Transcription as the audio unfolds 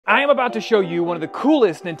I am about to show you one of the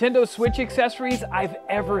coolest Nintendo Switch accessories I've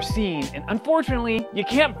ever seen, and unfortunately, you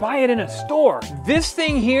can't buy it in a store. This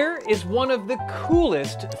thing here is one of the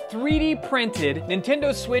coolest 3D printed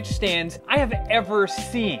Nintendo Switch stands I have ever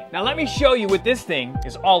seen. Now let me show you what this thing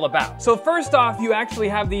is all about. So first off, you actually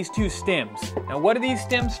have these two stems. Now what are these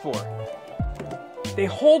stems for? They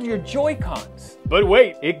hold your Joy-Cons. But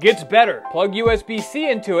wait, it gets better. Plug USB-C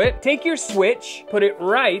into it, take your Switch, put it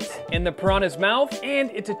right in the piranha's mouth,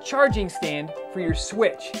 and it's a charging stand for your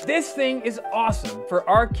Switch. This thing is awesome for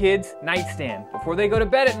our kids' nightstand. Before they go to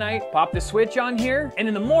bed at night, pop the Switch on here, and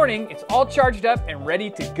in the morning, it's all charged up and ready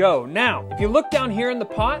to go. Now, if you look down here in the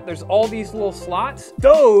pot, there's all these little slots.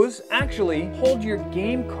 Those actually hold your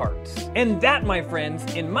game carts. And that, my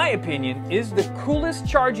friends, in my opinion, is the coolest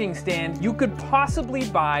charging stand you could possibly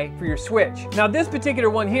buy for your Switch. Now, this particular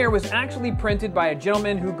one here was actually printed by a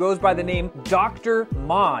gentleman who goes by the name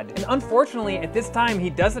Tofer.A. And unfortunately, at this time, he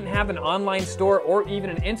doesn't have an online store or even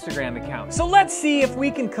an Instagram account. So let's see if we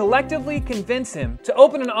can collectively convince him to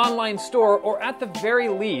open an online store, or at the very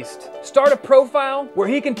least, start a profile where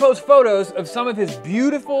he can post photos of some of his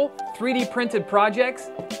beautiful 3D printed projects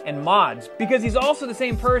and mods. Because he's also the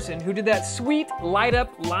same person who did that sweet light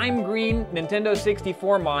up lime green Nintendo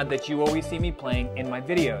 64 mod that you always see me playing in my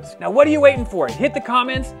videos. Now what are you waiting for? Hit the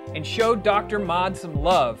comments and show Dr. Mod some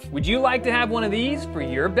love. Would you like to have one of these for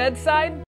your bedside?